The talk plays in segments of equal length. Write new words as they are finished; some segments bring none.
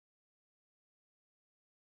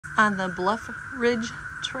on the Bluff Ridge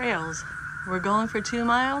trails. We're going for 2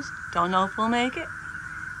 miles. Don't know if we'll make it.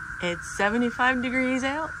 It's 75 degrees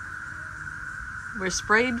out. We're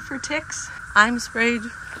sprayed for ticks. I'm sprayed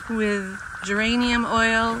with geranium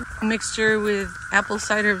oil mixture with apple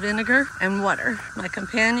cider vinegar and water. My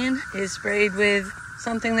companion is sprayed with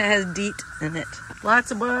something that has DEET in it.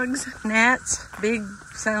 Lots of bugs, gnats, big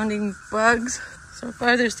sounding bugs. So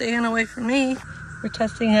far they're staying away from me. We're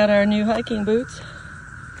testing out our new hiking boots.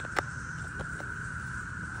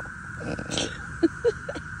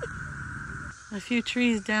 A few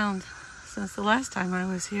trees down since the last time I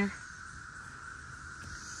was here.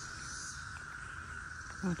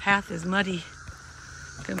 The path is muddy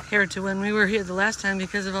compared to when we were here the last time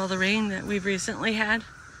because of all the rain that we've recently had.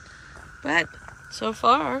 But so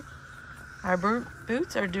far, our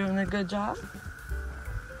boots are doing a good job.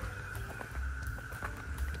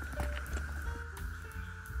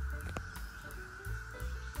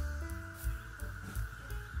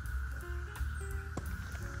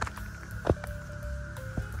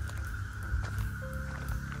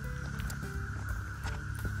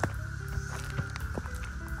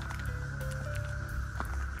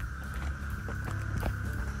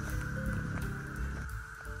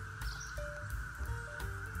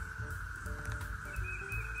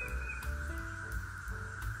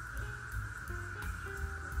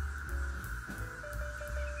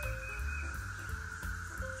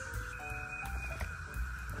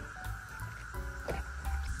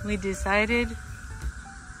 We decided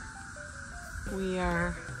we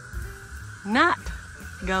are not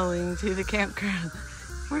going to the campground.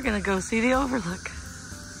 We're gonna go see the overlook.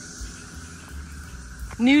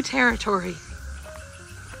 New territory.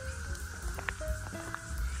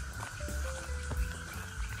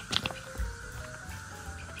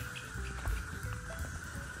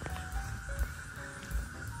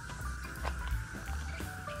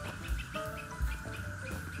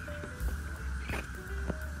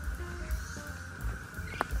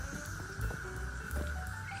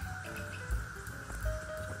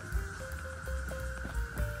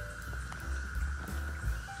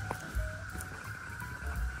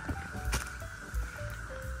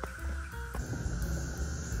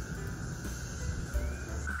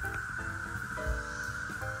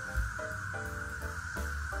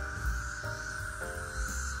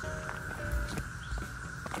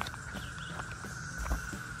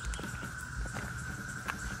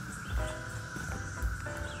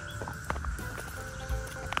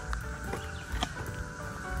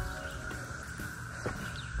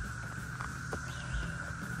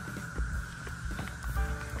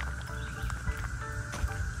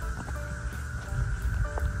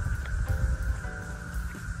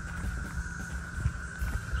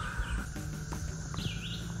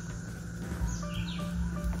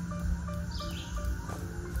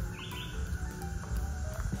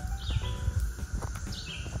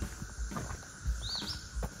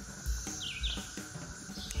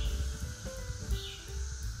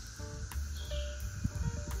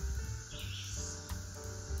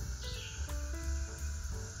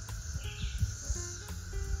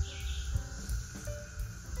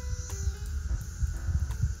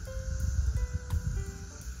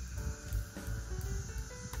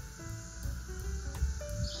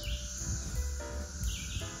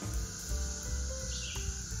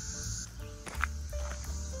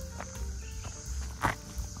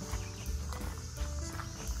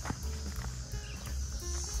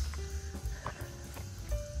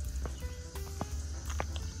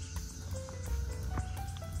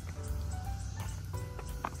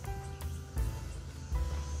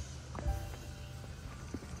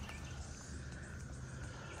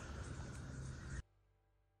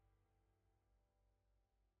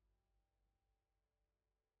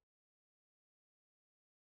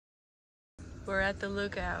 We're at the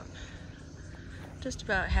lookout, just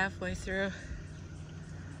about halfway through.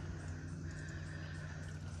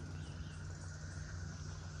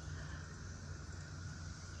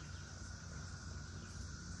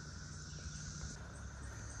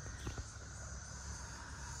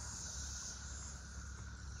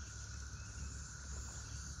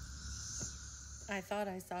 I thought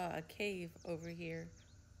I saw a cave over here.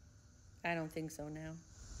 I don't think so now.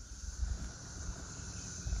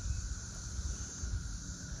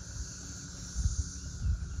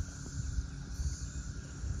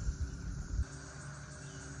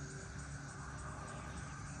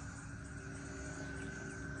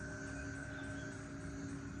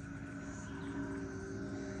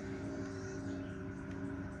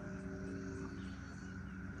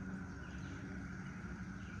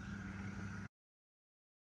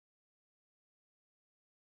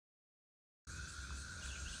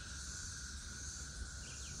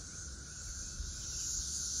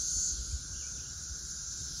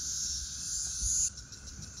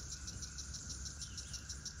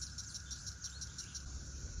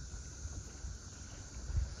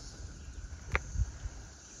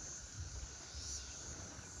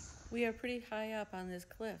 We are pretty high up on this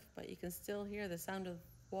cliff, but you can still hear the sound of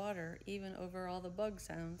water even over all the bug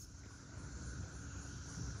sounds.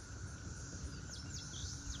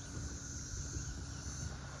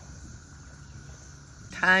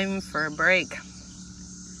 Time for a break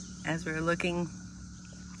as we're looking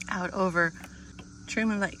out over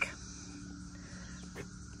Truman Lake.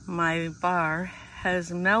 My bar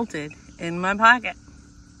has melted in my pocket.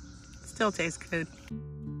 Still tastes good.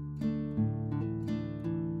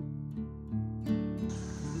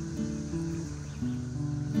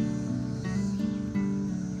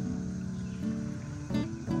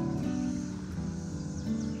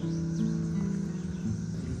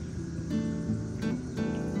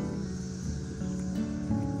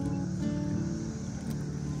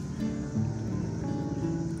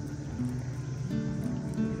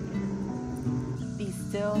 Be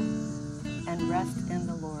still and rest in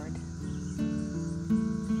the Lord.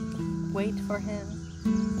 Wait for him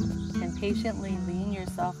and patiently lean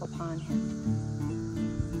yourself upon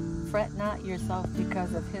him. Fret not yourself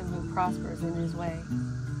because of him who prospers in his way,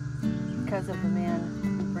 because of the man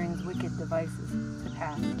who brings wicked devices to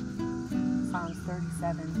pass. Psalms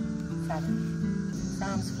 37:7.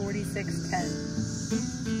 Psalms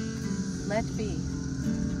 46:10. Let be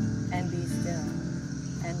and be still,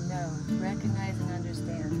 and know, recognize and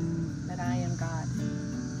understand that I am God.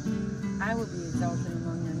 I will be exalted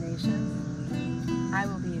among the nations. I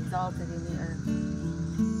will be exalted in the earth.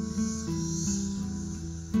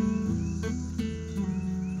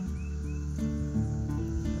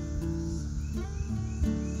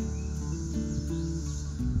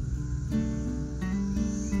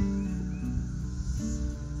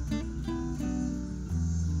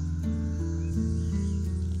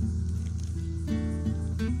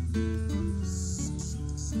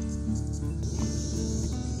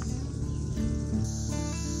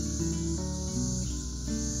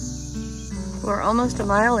 We're almost a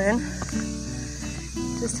mile in.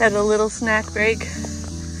 Just had a little snack break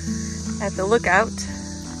at the lookout.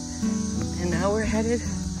 And now we're headed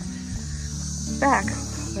back.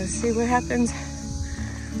 Let's see what happens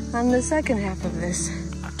on the second half of this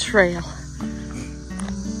trail.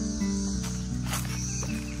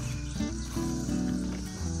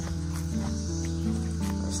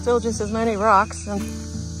 There's still just as many rocks and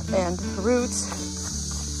roots.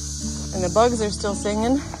 And the bugs are still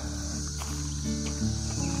singing.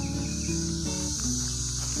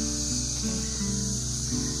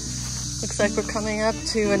 Looks like we're coming up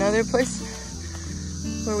to another place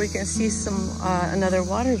where we can see some another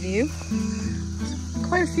water view.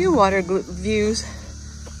 Quite a few water views.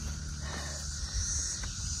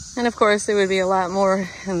 And of course there would be a lot more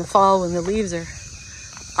in the fall when the leaves are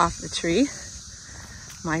off the tree.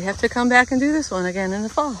 Might have to come back and do this one again in the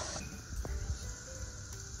fall.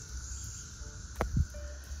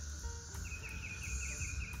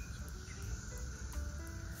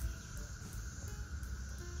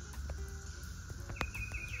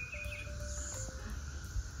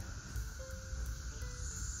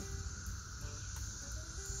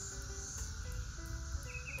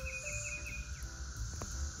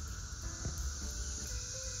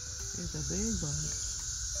 There's a big bug.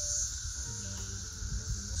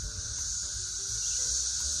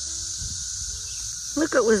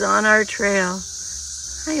 Look what was on our trail.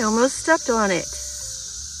 I almost stepped on it.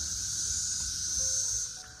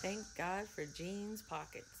 Thank God for jeans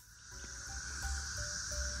pockets.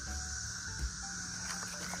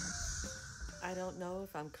 I don't know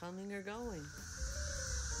if I'm coming or going.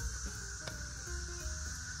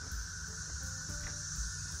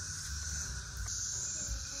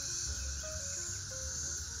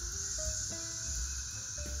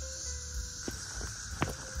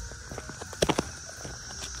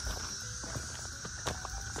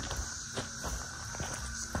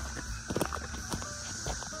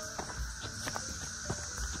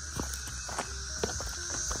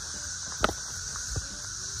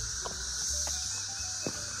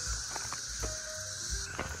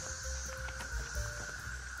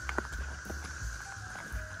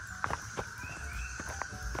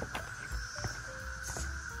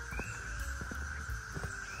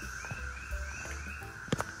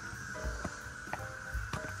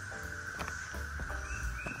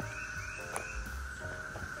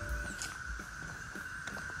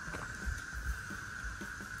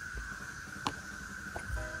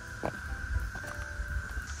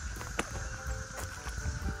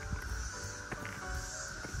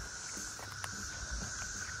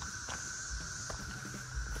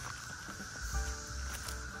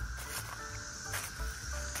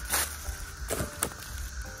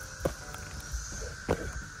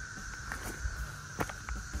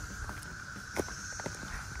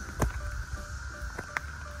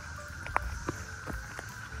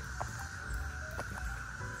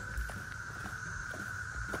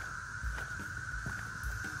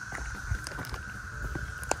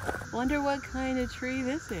 Wonder what kind of tree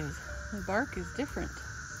this is. The bark is different.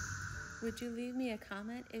 Would you leave me a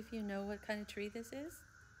comment if you know what kind of tree this is?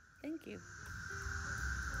 Thank you.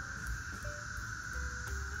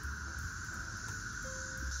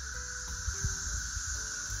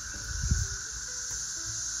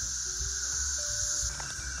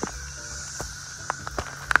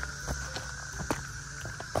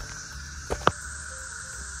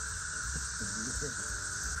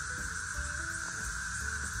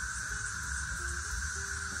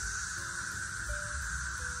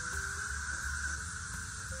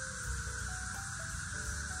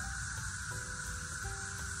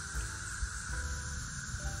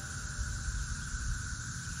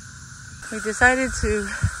 We decided to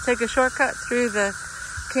take a shortcut through the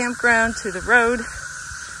campground to the road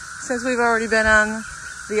since we've already been on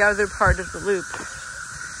the other part of the loop.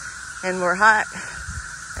 And we're hot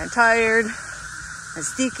and tired and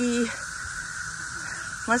sticky.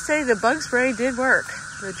 Must say the bug spray did work.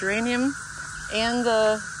 The geranium and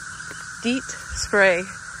the DEET spray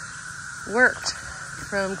worked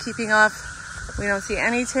from keeping off. We don't see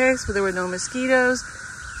any ticks, but there were no mosquitoes.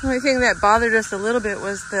 The only thing that bothered us a little bit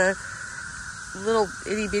was the little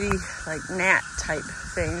itty bitty like gnat type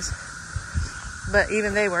things, but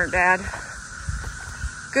even they weren't bad.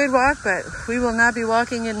 Good walk, but we will not be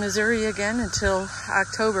walking in Missouri again until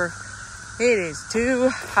October. It is too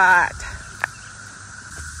hot.